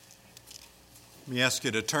Let me ask you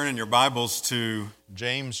to turn in your Bibles to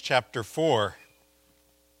James chapter 4.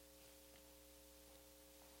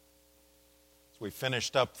 As we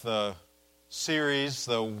finished up the series,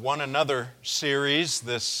 the One Another series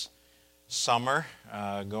this summer,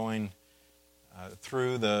 going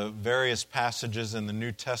through the various passages in the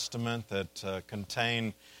New Testament that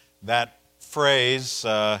contain that phrase.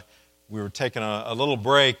 We were taking a little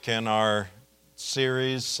break in our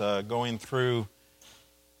series, going through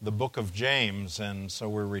the book of James, and so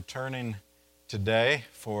we're returning today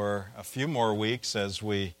for a few more weeks as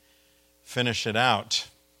we finish it out.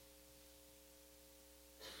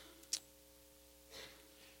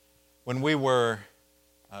 When we were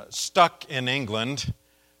stuck in England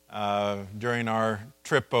during our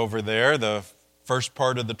trip over there, the first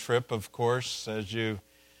part of the trip, of course, as you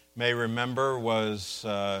may remember, was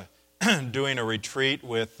doing a retreat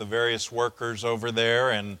with the various workers over there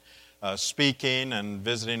and speaking and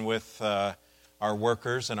visiting with our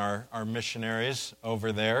workers and our missionaries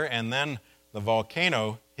over there. And then the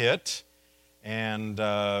volcano hit, and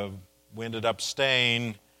we ended up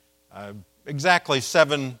staying exactly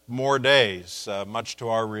 7 more days, much to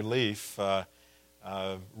our relief,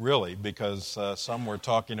 really, because some were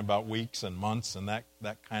talking about weeks and months and that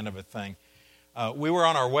kind of a thing. We were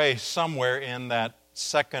on our way somewhere in that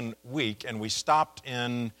second week, and we stopped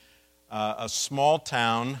in a small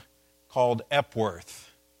town called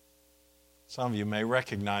Epworth. Some of you may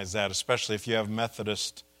recognize that, especially if you have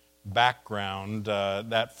Methodist background,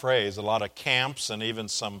 that phrase. A lot of camps and even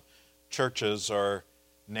some churches are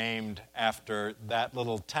named after that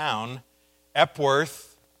little town.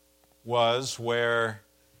 Epworth was where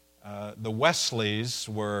the Wesleys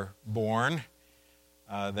were born.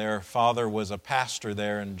 Their father was a pastor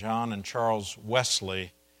there, and John and Charles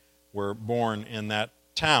Wesley were born in that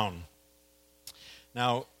town.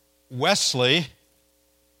 Now, Wesley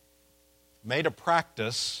made a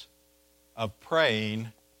practice of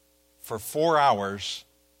praying for 4 hours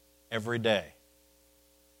every day.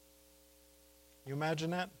 You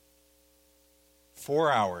imagine that?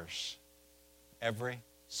 4 hours every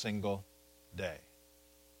single day.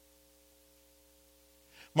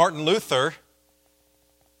 Martin Luther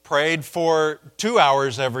prayed for 2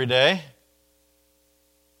 hours every day,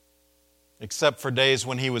 except for days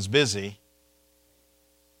when he was busy.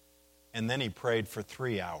 And then he prayed for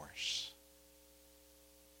 3 hours.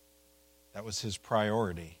 That was his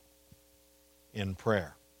priority in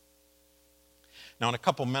prayer. Now, in a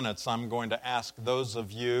couple minutes, I'm going to ask those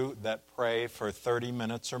of you that pray for 30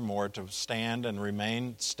 minutes or more to stand and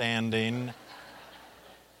remain standing.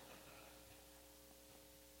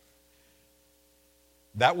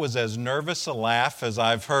 That was as nervous a laugh as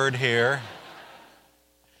I've heard here.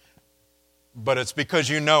 But it's because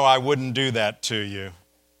you know I wouldn't do that to you.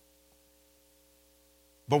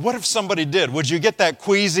 But what if somebody did? Would you get that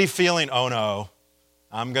queasy feeling, oh no,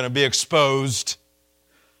 I'm going to be exposed?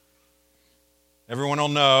 Everyone will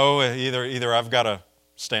know either I've got to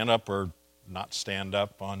stand up or not stand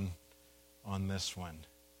up on this one.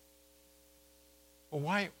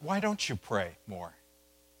 Well, why don't you pray more?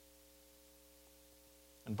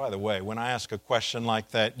 And by the way, when I ask a question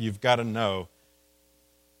like that, you've got to know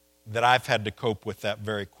that I've had to cope with that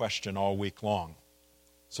very question all week long.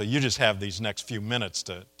 So you just have these next few minutes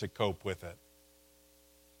to cope with it.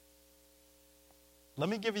 Let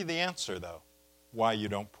me give you the answer, though, why you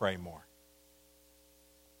don't pray more.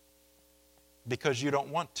 Because you don't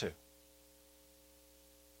want to.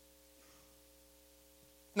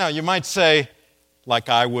 Now, you might say, like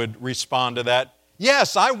I would respond to that,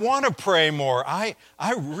 yes, I want to pray more. I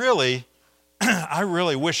really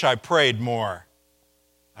wish I prayed more.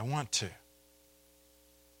 I want to.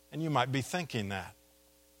 And you might be thinking that.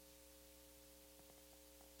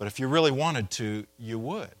 But if you really wanted to, you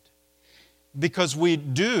would. Because we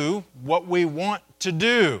do what we want to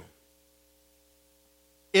do.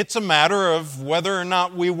 It's a matter of whether or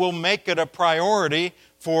not we will make it a priority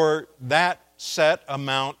for that set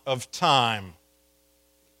amount of time.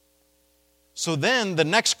 So then the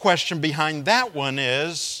next question behind that one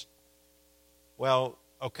is, well,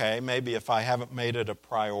 okay, maybe if I haven't made it a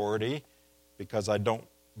priority because I don't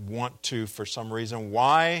want to for some reason,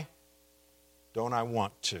 why don't I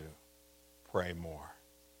want to pray more?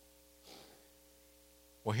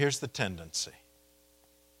 Well, here's the tendency.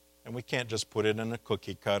 And we can't just put it in a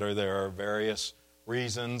cookie cutter. There are various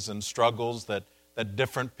reasons and struggles that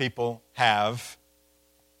different people have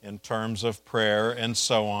in terms of prayer and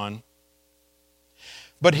so on.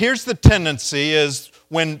 But here's the tendency is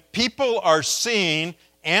when people are seeing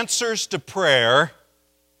answers to prayer,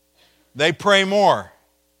 they pray more.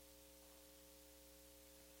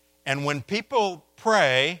 And when people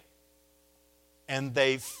pray, and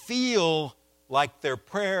they feel like their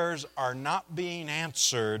prayers are not being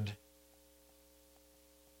answered,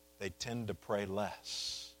 they tend to pray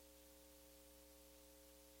less.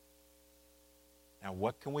 Now,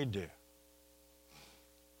 what can we do?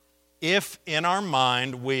 If in our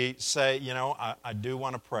mind we say, I do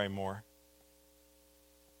want to pray more,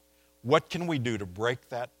 what can we do to break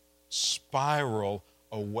that spiral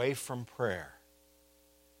away from prayer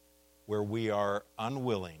where we are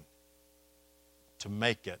unwilling to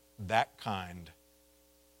make it that kind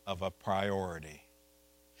of a priority?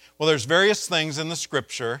 Well, there's various things in the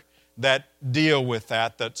Scripture that deal with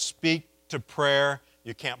that speak to prayer.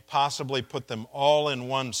 You can't possibly put them all in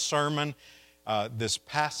one sermon. This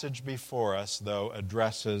passage before us, though,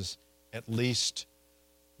 addresses at least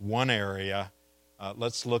one area.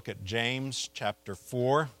 Let's look at James chapter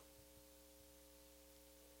 4.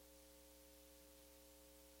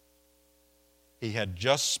 He had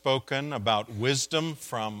just spoken about wisdom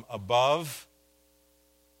from above,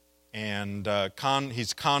 and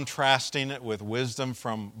he's contrasting it with wisdom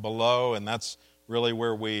from below, and that's really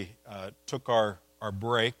where we took our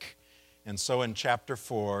break. And so in chapter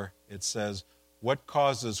 4, it says, "What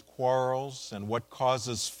causes quarrels and what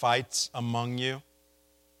causes fights among you?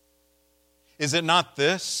 Is it not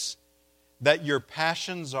this, that your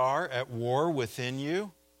passions are at war within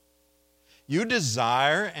you? You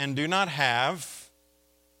desire and do not have,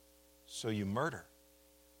 so you murder.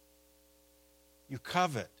 You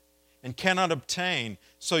covet and cannot obtain,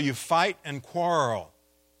 so you fight and quarrel.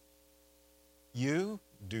 You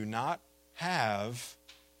do not have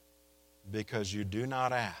because you do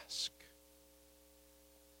not ask.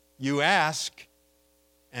 You ask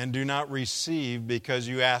and do not receive because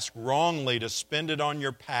you ask wrongly to spend it on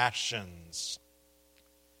your passions."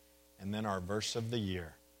 And then our verse of the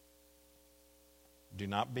year. Do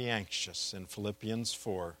not be anxious in Philippians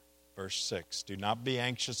 4, verse 6. Do not be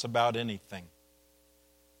anxious about anything,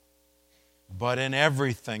 but in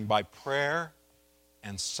everything by prayer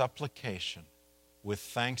and supplication with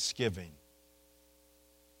thanksgiving.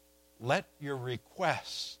 Let your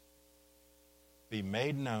requests be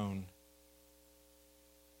made known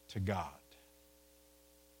to God.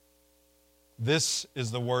 This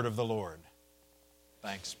is the word of the Lord.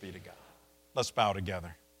 Thanks be to God. Let's bow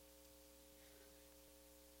together.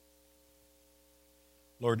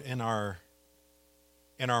 Lord, in our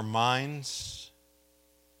minds,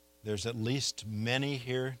 there's at least many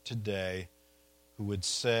here today who would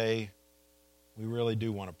say, we really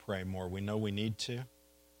do want to pray more. We know we need to.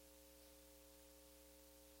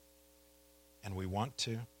 And we want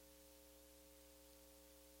to.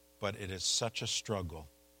 But it is such a struggle.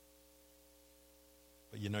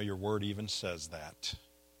 But your word even says that.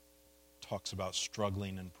 It talks about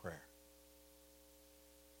struggling in prayer.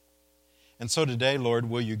 And so today, Lord,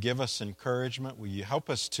 will you give us encouragement? Will you help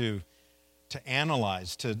us to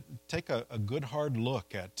analyze, to take a good hard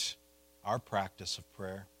look at our practice of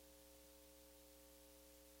prayer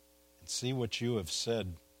and see what you have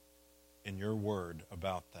said in your word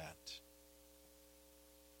about that.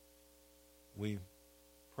 We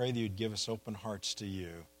pray that you'd give us open hearts to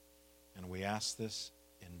you, and we ask this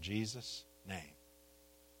in Jesus' name.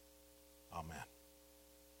 Amen.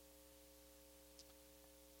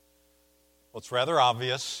 Well, it's rather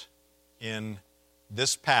obvious in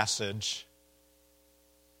this passage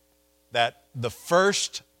that the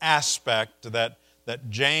first aspect that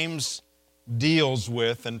James deals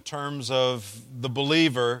with in terms of the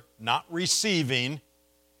believer not receiving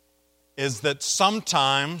is that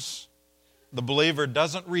sometimes the believer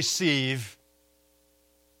doesn't receive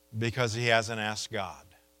because he hasn't asked God.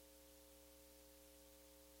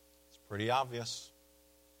 It's pretty obvious.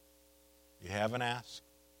 You haven't asked.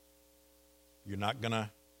 You're not going to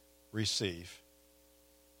receive.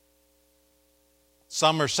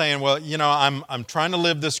 Some are saying, well, I'm trying to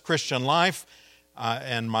live this Christian life,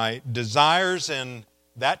 and my desires in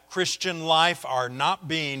that Christian life are not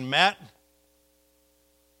being met.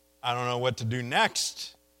 I don't know what to do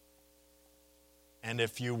next. And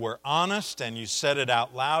if you were honest and you said it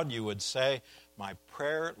out loud, you would say, my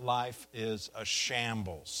prayer life is a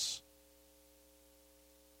shambles.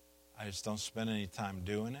 I just don't spend any time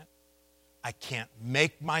doing it. I can't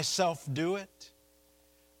make myself do it.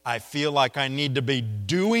 I feel like I need to be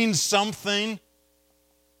doing something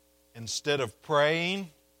instead of praying.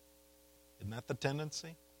 Isn't that the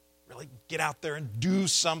tendency? Really get out there and do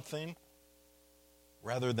something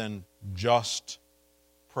rather than just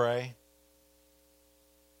pray.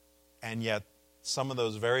 And yet, some of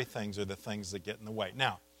those very things are the things that get in the way.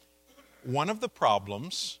 Now, one of the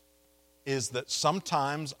problems is that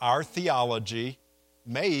sometimes our theology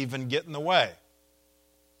may even get in the way.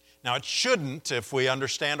 Now, it shouldn't if we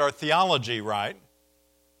understand our theology right.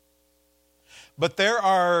 But there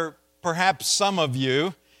are perhaps some of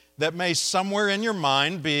you that may somewhere in your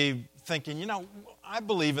mind be thinking, I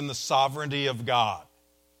believe in the sovereignty of God.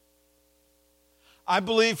 I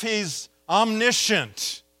believe He's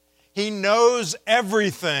omniscient. He knows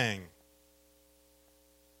everything.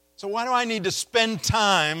 So why do I need to spend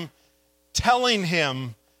time telling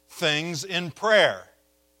Him things in prayer?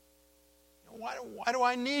 Why do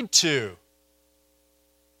I need to?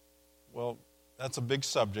 Well, that's a big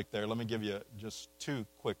subject there. Let me give you just two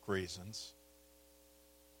quick reasons.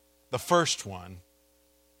 The first one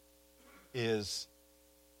is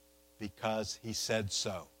because He said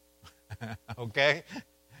so. Okay?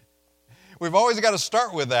 We've always got to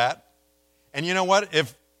start with that. And you know what?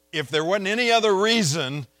 If there wasn't any other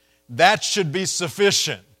reason, that should be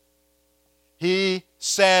sufficient. He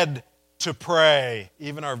said to pray,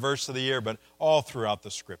 even our verse of the year, but all throughout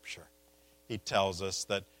the Scripture. He tells us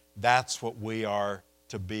that that's what we are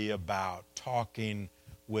to be about, talking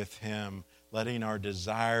with Him, letting our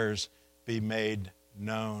desires be made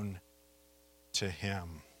known to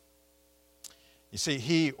Him. You see,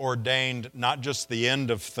 He ordained not just the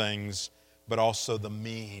end of things, but also the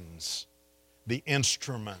means, the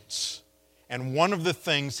instruments. And one of the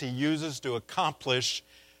things He uses to accomplish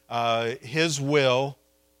His will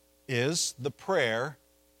is the prayer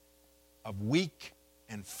of weak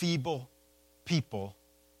and feeble people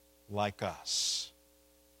like us.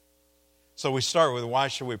 So we start with, why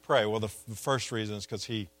should we pray? Well, the first reason is because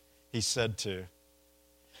He said to.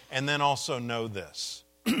 And then also know this.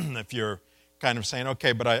 If you're kind of saying,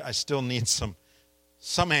 okay, but I still need some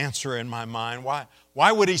answer in my mind.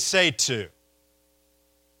 Why would He say to?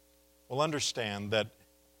 Well, understand that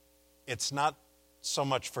it's not so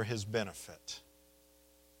much for His benefit.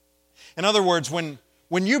 In other words, when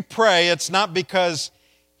you pray, it's not because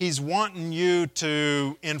He's wanting you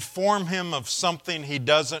to inform Him of something He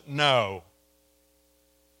doesn't know.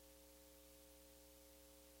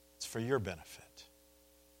 It's for your benefit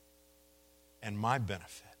and my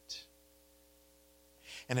benefit.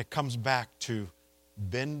 And it comes back to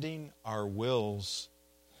bending our wills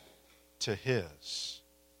to His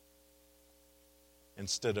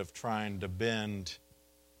instead of trying to bend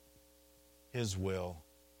His will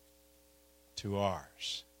to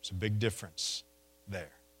ours. There's a big difference there.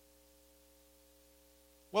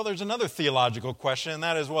 Well, there's another theological question, and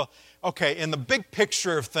that is, in the big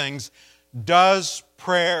picture of things, does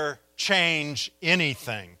prayer change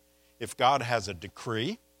anything? If God has a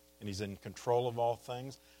decree and He's in control of all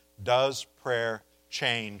things, does prayer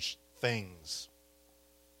change things?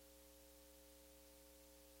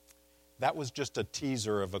 That was just a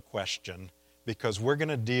teaser of a question, because we're going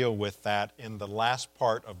to deal with that in the last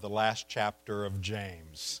part of the last chapter of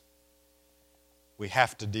James. We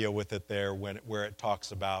have to deal with it there where it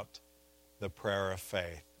talks about the prayer of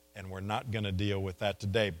faith. And we're not going to deal with that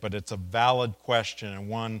today. But it's a valid question and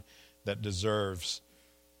one that deserves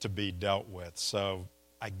to be dealt with. So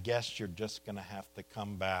I guess you're just going to have to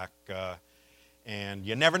come back. And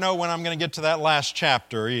you never know when I'm going to get to that last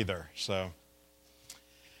chapter either. So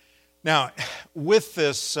now, with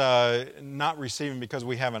this not receiving because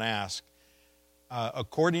we haven't asked,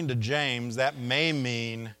 according to James, that may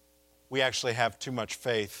mean we actually have too much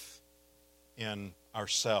faith in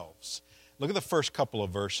ourselves. Look at the first couple of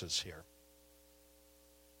verses here.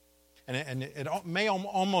 And it may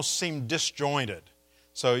almost seem disjointed.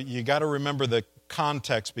 So you got to remember the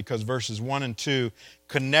context, because verses 1 and 2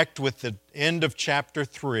 connect with the end of chapter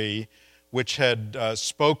 3, which had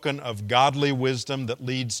spoken of godly wisdom that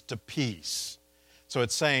leads to peace. So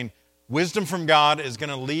it's saying wisdom from God is going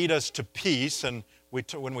to lead us to peace. And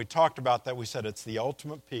when we talked about that, we said it's the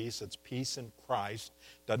ultimate peace. It's peace in Christ.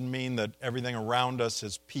 Doesn't mean that everything around us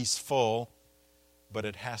is peaceful, but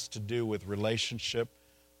it has to do with relationship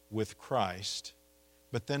with Christ.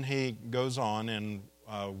 But then he goes on in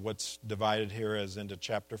what's divided here as into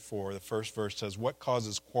chapter 4. The first verse says, "What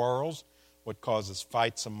causes quarrels? What causes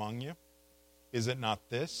fights among you? Is it not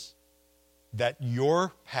this, that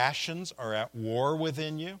your passions are at war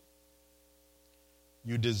within you?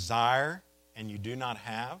 You desire and you do not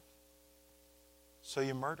have, so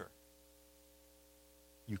you murder.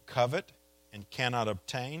 You covet and cannot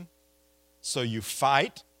obtain, so you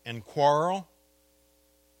fight and quarrel."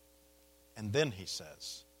 And then he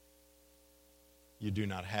says, "You do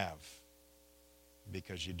not have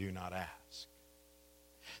because you do not ask."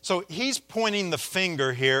 So he's pointing the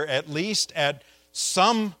finger here, at least at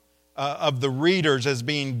some of the readers, as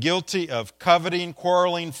being guilty of coveting,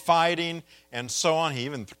 quarreling, fighting, and so on. He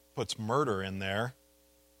even puts murder in there.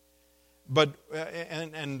 But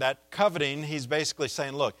and that coveting, he's basically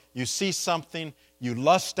saying, look, you see something, you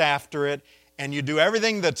lust after it, and you do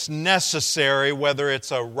everything that's necessary, whether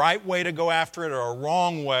it's a right way to go after it or a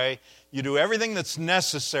wrong way. You do everything that's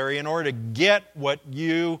necessary in order to get what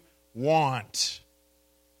you want.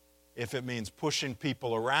 If it means pushing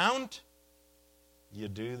people around, you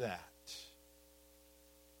do that.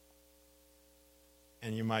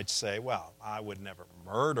 And you might say, well, I would never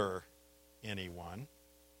murder anyone.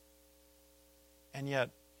 And yet,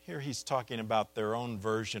 here he's talking about their own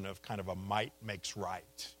version of kind of a might makes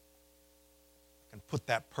right. I can put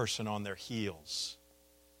that person on their heels.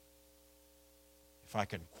 If I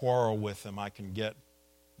can quarrel with them, I can get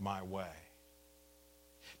my way.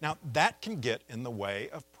 Now, that can get in the way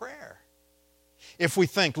of prayer. If we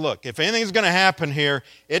think, look, if anything's going to happen here,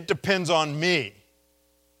 it depends on me,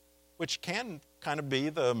 which can kind of be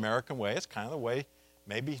the American way. It's kind of the way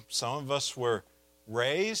maybe some of us were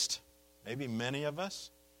raised. Maybe many of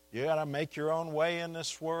us. You got to make your own way in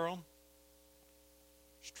this world.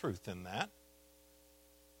 There's truth in that.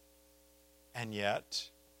 And yet,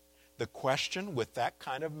 the question with that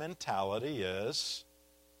kind of mentality is,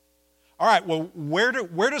 all right, well, where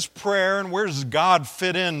does prayer and where does God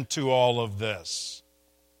fit into all of this?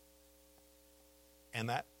 And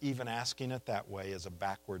that, even asking it that way, is a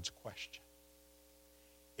backwards question.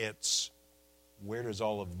 It's, where does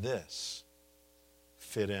all of this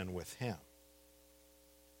fit in with Him?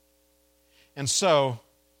 And so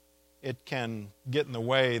it can get in the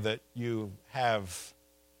way that you have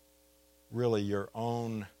really your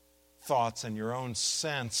own thoughts and your own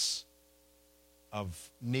sense of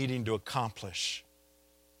needing to accomplish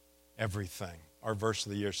everything. Our verse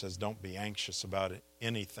of the year says, don't be anxious about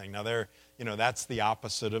anything. Now that's the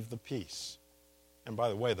opposite of the peace. And by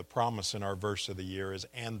the way, the promise in our verse of the year is,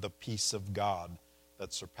 and the peace of God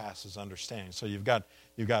that surpasses understanding. So you've got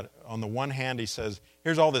on the one hand, he says,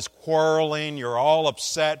 here's all this quarreling, you're all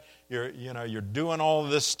upset, you're doing all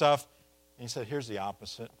of this stuff. And he said, here's the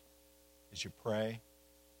opposite, is you pray,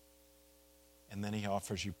 and then he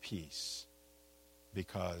offers you peace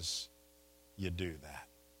because you do that.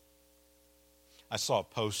 I saw a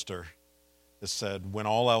poster that said, when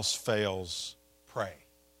all else fails, pray.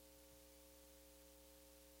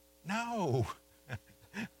 No.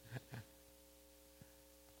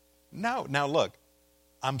 No. Now look,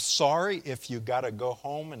 I'm sorry if you got to go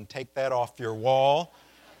home and take that off your wall,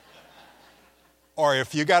 or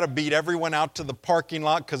if you got to beat everyone out to the parking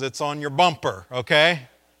lot because it's on your bumper, okay?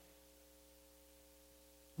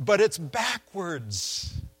 But it's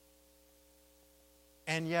backwards.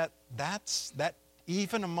 And yet that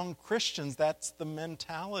even among Christians, that's the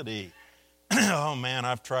mentality. Oh man,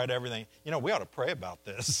 I've tried everything. We ought to pray about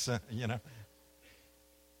this,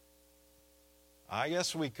 I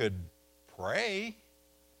guess we could pray.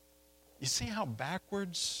 You see how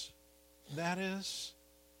backwards that is?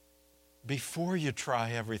 Before you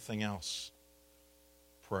try everything else,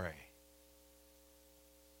 pray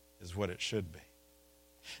is what it should be.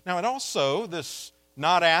 Now, it also, this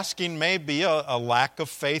not asking may be a lack of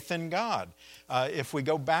faith in God. If we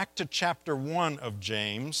go back to chapter 1 of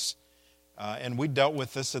James, and we dealt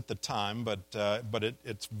with this at the time, but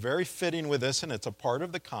it's very fitting with this, and it's a part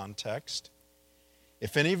of the context.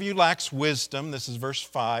 If any of you lacks wisdom, this is verse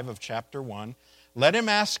 5 of chapter 1, let him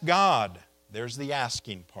ask God, there's the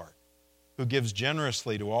asking part, who gives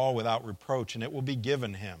generously to all without reproach, and it will be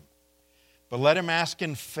given him. But let him ask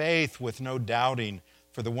in faith with no doubting,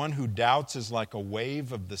 for the one who doubts is like a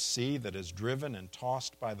wave of the sea that is driven and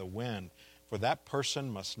tossed by the wind. For that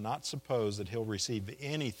person must not suppose that he'll receive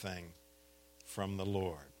anything from the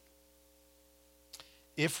Lord.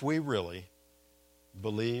 If we really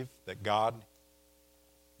believe that God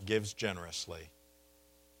gives generously,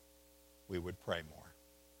 we would pray more.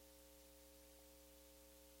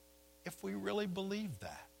 If we really believe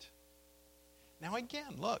that. Now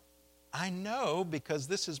again, look, I know, because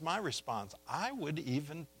this is my response, I would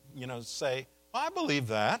even, say, well, I believe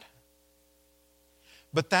that.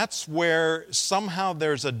 But that's where somehow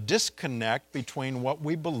there's a disconnect between what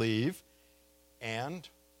we believe and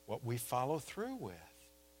what we follow through with.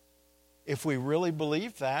 If we really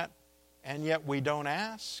believe that, and yet we don't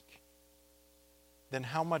ask, then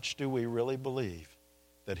how much do we really believe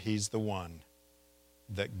that He's the one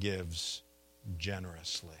that gives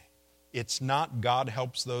generously? It's not God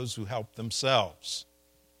helps those who help themselves.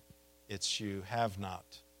 It's you have not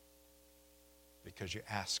because you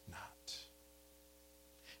ask not.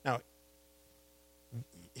 Now,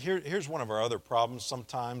 here's one of our other problems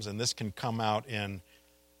sometimes, and this can come out in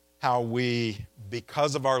how we,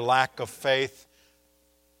 because of our lack of faith,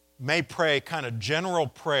 may pray kind of general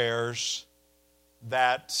prayers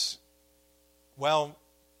that Well,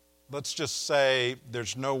 let's just say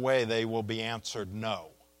there's no way they will be answered no.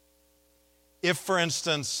 If, for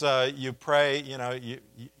instance, you pray,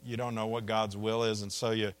 you don't know what God's will is, and so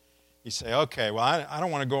you say, okay, well, I don't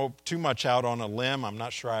want to go too much out on a limb. I'm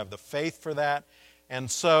not sure I have the faith for that. And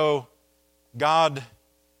so, God,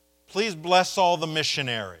 please bless all the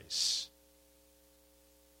missionaries.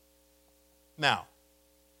 Now,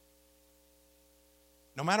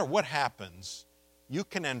 no matter what happens, you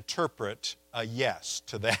can interpret a yes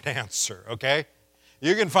to that answer, okay?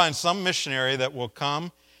 You can find some missionary that will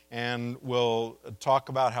come and will talk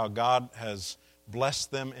about how God has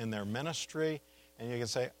blessed them in their ministry, and you can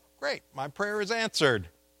say, great, my prayer is answered.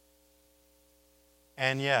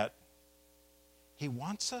 And yet, He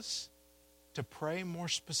wants us to pray more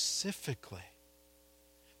specifically.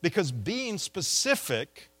 Because being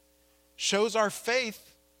specific shows our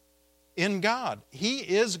faith in God. He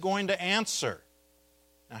is going to answer.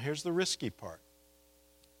 Now here's the risky part.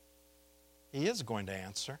 He is going to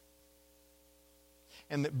answer.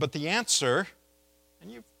 But the answer, and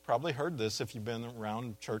you've probably heard this if you've been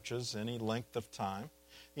around churches any length of time,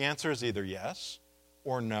 the answer is either yes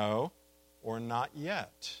or no or not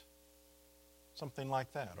yet. Something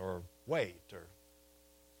like that, or wait, or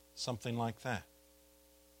something like that.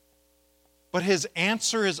 But His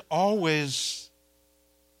answer is always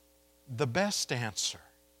the best answer.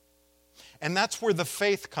 And that's where the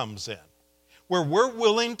faith comes in, where we're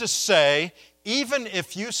willing to say, even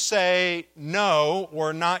if you say no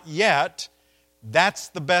or not yet, that's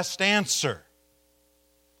the best answer.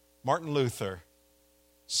 Martin Luther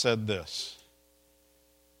said this: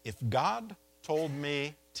 if God told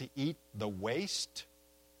me to eat the waste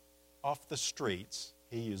off the streets,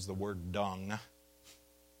 he used the word dung.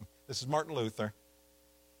 This is Martin Luther.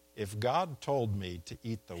 If God told me to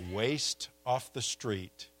eat the waste off the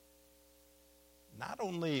street, not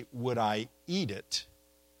only would I eat it,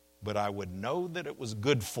 but I would know that it was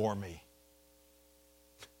good for me.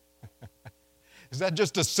 Is that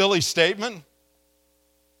just a silly statement?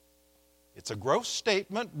 It's a gross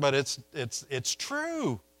statement, but it's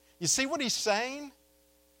true. You see what he's saying?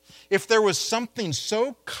 If there was something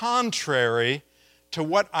so contrary to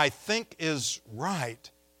what I think is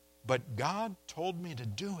right, but God told me to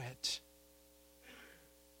do it,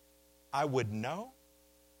 I would know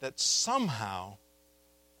that somehow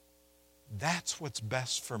that's what's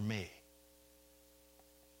best for me.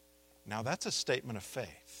 Now that's a statement of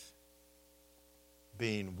faith.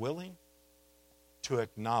 Being willing to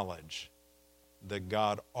acknowledge that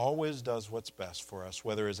God always does what's best for us,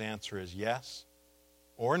 whether His answer is yes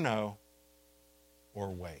or no or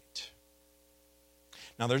wait.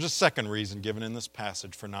 Now there's a second reason given in this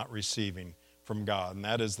passage for not receiving from God, and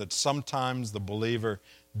that is that sometimes the believer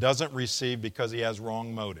doesn't receive because he has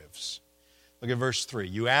wrong motives. Look at verse 3.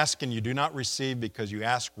 You ask and you do not receive because you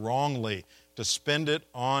ask wrongly to spend it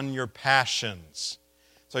on your passions.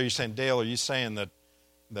 So you're saying, Dale, are you saying that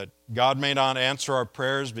God may not answer our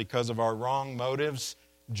prayers because of our wrong motives?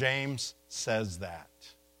 James says that.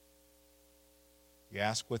 You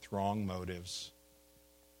ask with wrong motives.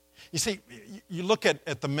 You see, you look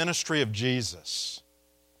at the ministry of Jesus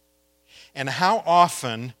and how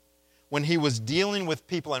often when He was dealing with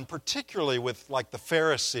people, and particularly with like the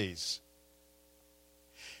Pharisees,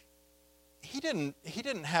 He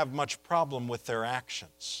didn't have much problem with their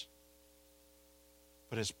actions.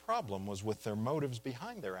 But His problem was with their motives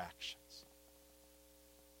behind their actions.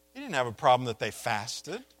 He didn't have a problem that they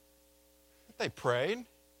fasted, that they prayed.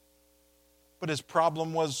 But His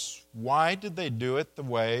problem was, why did they do it the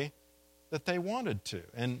way that they wanted to,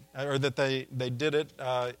 or that they did it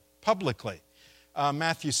publicly?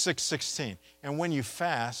 Matthew 6:16. And when you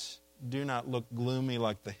fast, do not look gloomy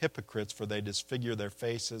like the hypocrites, for they disfigure their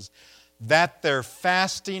faces, that their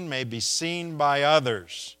fasting may be seen by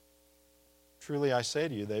others. Truly I say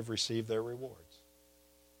to you, they've received their rewards.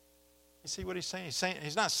 You see what he's saying?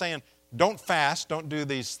 He's not saying, don't fast, don't do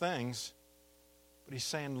these things. But He's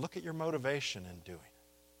saying, look at your motivation in doing it.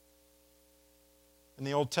 In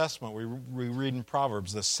the Old Testament, we read in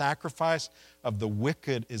Proverbs, the sacrifice of the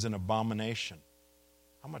wicked is an abomination.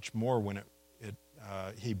 How much more when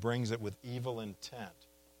he brings it with evil intent?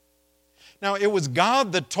 Now, it was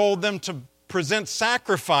God that told them to present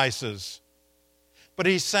sacrifices. But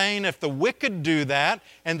He's saying if the wicked do that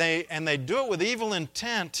and they do it with evil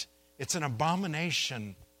intent, it's an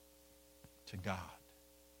abomination to God.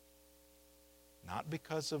 Not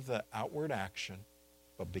because of the outward action,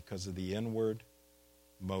 but because of the inward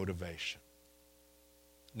motivation.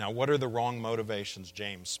 Now, what are the wrong motivations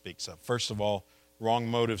James speaks of? First of all, wrong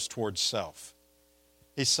motives towards self.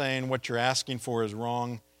 He's saying what you're asking for is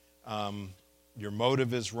wrong your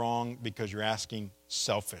motive is wrong because you're asking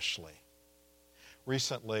selfishly.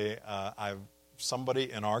 Recently,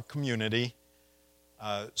 somebody in our community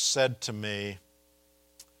said to me,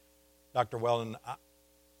 Dr. Weldon,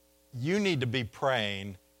 you need to be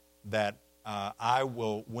praying that I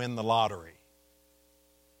will win the lottery.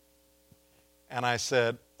 And I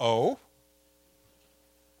said, oh?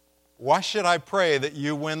 Why should I pray that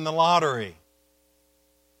you win the lottery?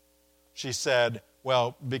 She said,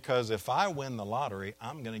 well, because if I win the lottery,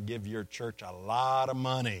 I'm going to give your church a lot of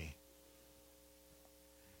money.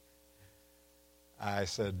 I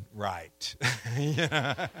said, right.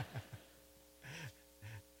 Yeah.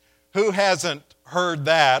 Who hasn't heard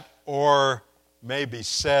that or maybe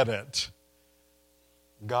said it?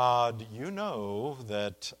 God, you know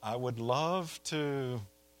that I would love to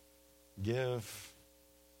give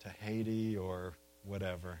to Haiti or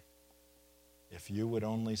whatever, if you would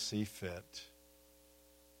only see fit.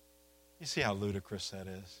 You see how ludicrous that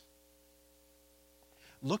is?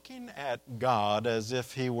 Looking at God as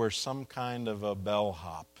if he were some kind of a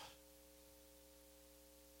bellhop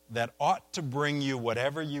that ought to bring you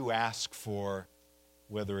whatever you ask for,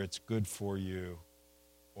 whether it's good for you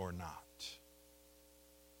or not.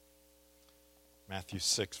 Matthew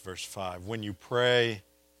 6, verse 5. When you pray,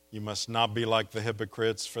 you must not be like the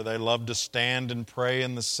hypocrites, for they love to stand and pray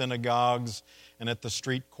in the synagogues and at the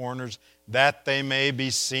street corners, that they may be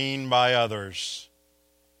seen by others.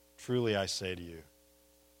 Truly I say to you,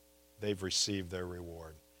 they've received their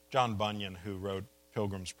reward. John Bunyan, who wrote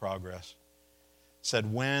Pilgrim's Progress,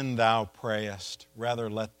 said, when thou prayest, rather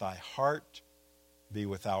let thy heart be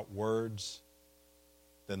without words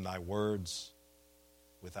than thy words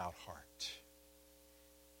without heart.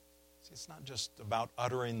 See, it's not just about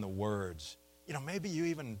uttering the words. You know, maybe you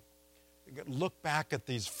even look back at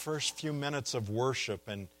these first few minutes of worship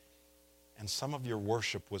and some of your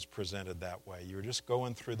worship was presented that way. You were just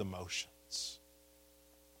going through the motions.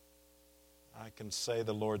 I can say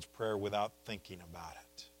the Lord's Prayer without thinking about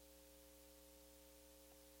it.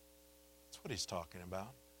 That's what he's talking about.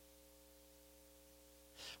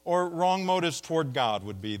 Or wrong motives toward God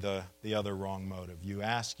would be the other wrong motive. You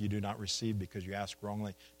ask, you do not receive because you ask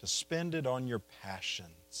wrongly, to spend it on your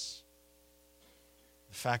passions.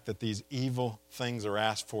 The fact that these evil things are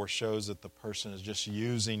asked for shows that the person is just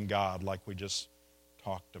using God like we just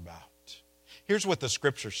talked about. Here's what the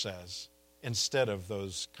Scripture says instead of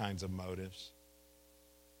those kinds of motives.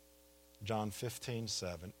 John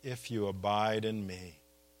 15:7, if you abide in me,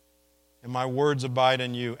 and my words abide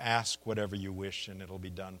in you, ask whatever you wish and it'll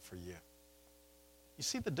be done for you. You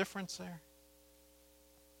see the difference there?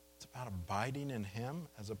 It's about abiding in him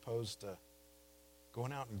as opposed to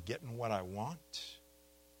going out and getting what I want.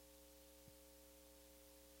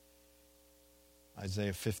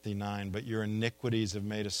 Isaiah 59, but your iniquities have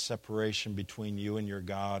made a separation between you and your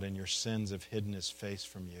God, and your sins have hidden his face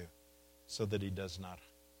from you so that he does not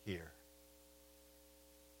hear.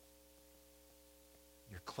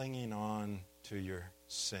 You're clinging on to your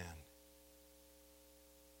sin.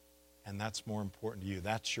 And that's more important to you.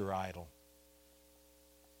 That's your idol.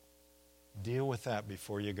 Deal with that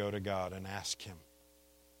before you go to God and ask him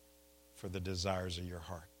for the desires of your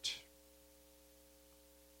heart.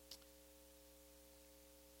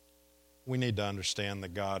 We need to understand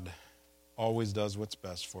that God always does what's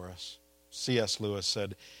best for us. C.S. Lewis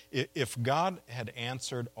said, if God had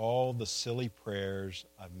answered all the silly prayers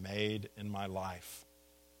I've made in my life,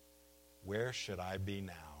 where should I be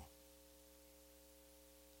now?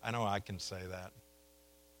 I know I can say that.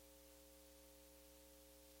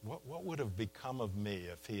 What would have become of me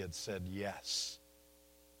if he had said yes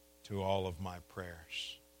to all of my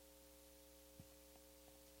prayers?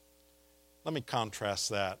 Let me contrast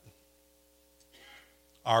that.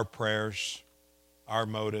 Our prayers, our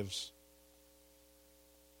motives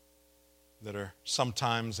that are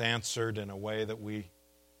sometimes answered in a way that we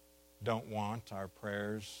don't want, our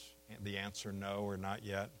prayers, the answer no or not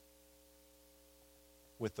yet,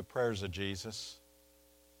 with the prayers of Jesus.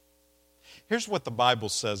 Here's what the Bible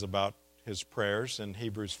says about his prayers in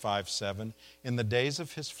Hebrews 5:7. In the days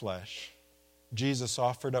of his flesh, Jesus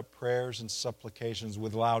offered up prayers and supplications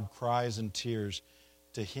with loud cries and tears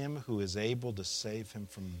to him who is able to save him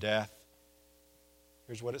from death.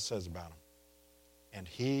 Here's what it says about him. And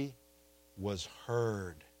he was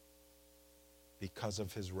heard because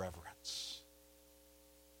of his reverence.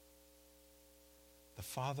 The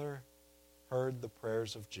Father heard the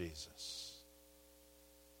prayers of Jesus.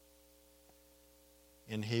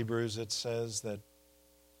 In Hebrews it says that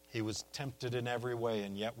he was tempted in every way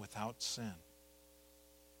and yet without sin.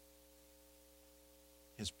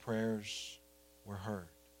 His prayers were heard.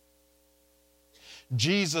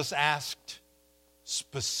 Jesus asked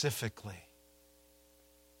specifically.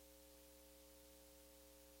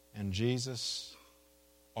 And Jesus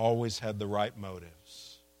always had the right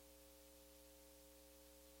motives.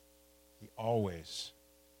 He always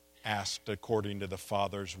asked according to the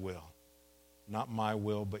Father's will. Not my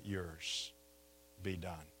will, but yours be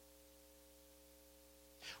done.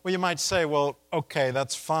 Well, you might say, well, okay,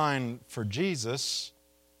 that's fine for Jesus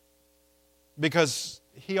because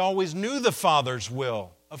he always knew the Father's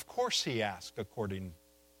will. Of course he asked according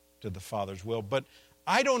to the Father's will, but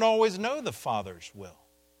I don't always know the Father's will.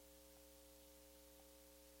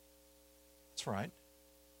 That's right.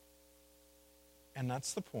 And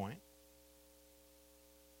that's the point.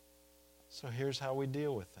 So here's how we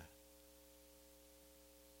deal with that.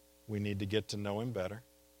 We need to get to know him better,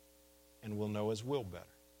 and we'll know his will better.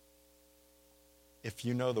 If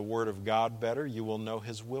you know the Word of God better, you will know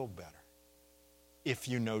his will better. If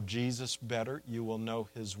you know Jesus better, you will know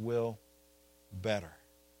his will better.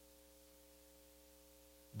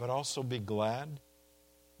 But also be glad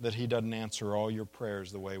that he doesn't answer all your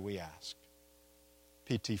prayers the way we ask.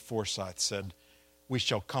 P.T. Forsyth said, "We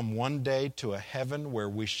shall come one day to a heaven where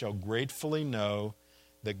we shall gratefully know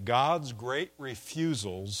that God's great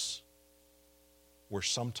refusals were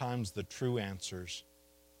sometimes the true answers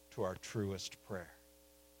to our truest prayer."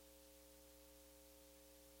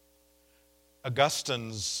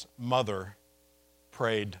 Augustine's mother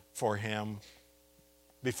prayed for him.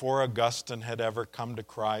 Before Augustine had ever come to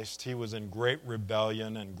Christ, he was in great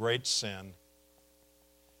rebellion and great sin.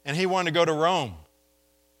 And he wanted to go to Rome.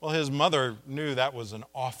 Well, his mother knew that was an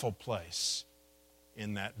awful place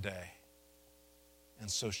in that day.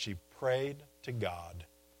 And so she prayed to God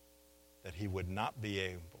that he would not be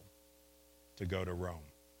able to go to Rome.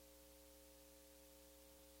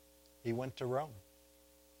 He went to Rome.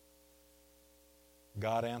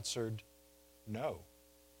 God answered no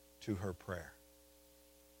to her prayer.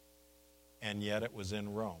 And yet it was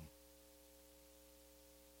in Rome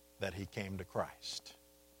that he came to Christ.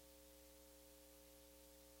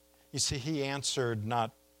 You see, he answered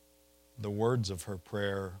not the words of her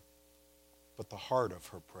prayer, but the heart of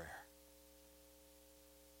her prayer.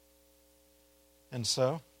 And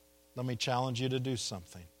so, let me challenge you to do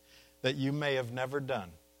something that you may have never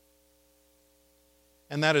done.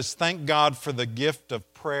 And that is thank God for the gift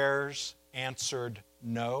of prayers answered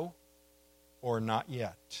no or not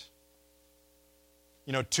yet.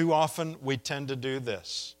 You know, too often we tend to do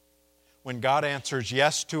this. When God answers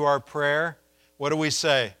yes to our prayer, what do we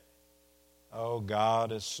say? Oh,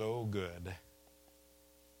 God is so good.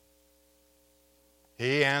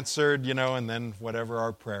 He answered, and then whatever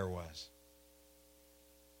our prayer was.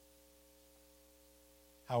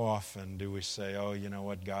 How often do we say, oh, you know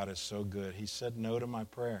what, God is so good. He said no to my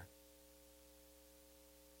prayer.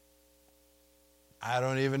 I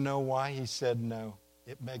don't even know why he said no.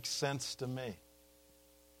 It makes sense to me.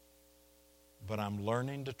 But I'm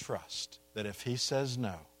learning to trust that if he says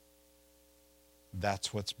no,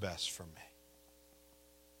 that's what's best for me.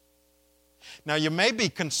 Now, you may be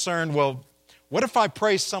concerned, well, what if I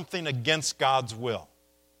pray something against God's will?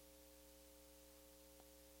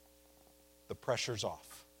 The pressure's off.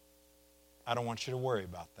 I don't want you to worry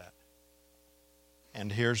about that.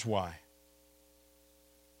 And here's why.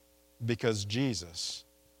 Because Jesus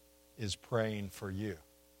is praying for you.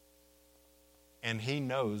 And he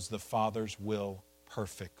knows the Father's will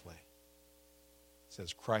perfectly. It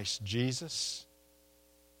says Christ Jesus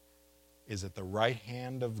is at the right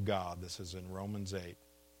hand of God, this is in Romans 8,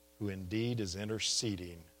 who indeed is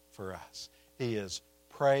interceding for us. He is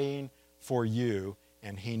praying for you,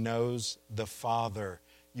 and he knows the Father.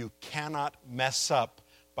 You cannot mess up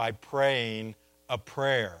by praying a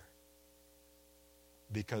prayer,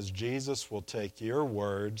 because Jesus will take your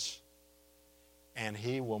words and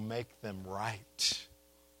he will make them right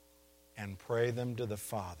and pray them to the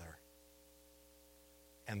Father.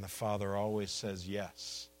 And the Father always says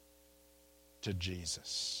yes to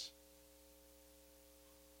Jesus.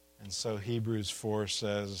 And so Hebrews 4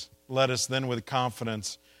 says, "Let us then with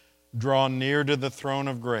confidence draw near to the throne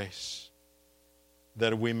of grace,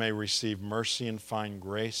 that we may receive mercy and find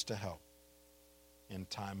grace to help in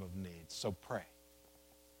time of need." So pray.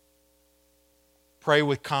 Pray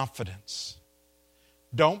with confidence.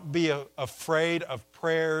 Don't be afraid of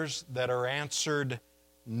prayers that are answered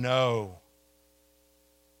no,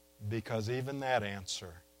 because even that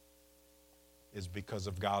answer is because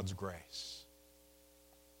of God's grace.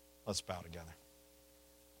 Let's bow together.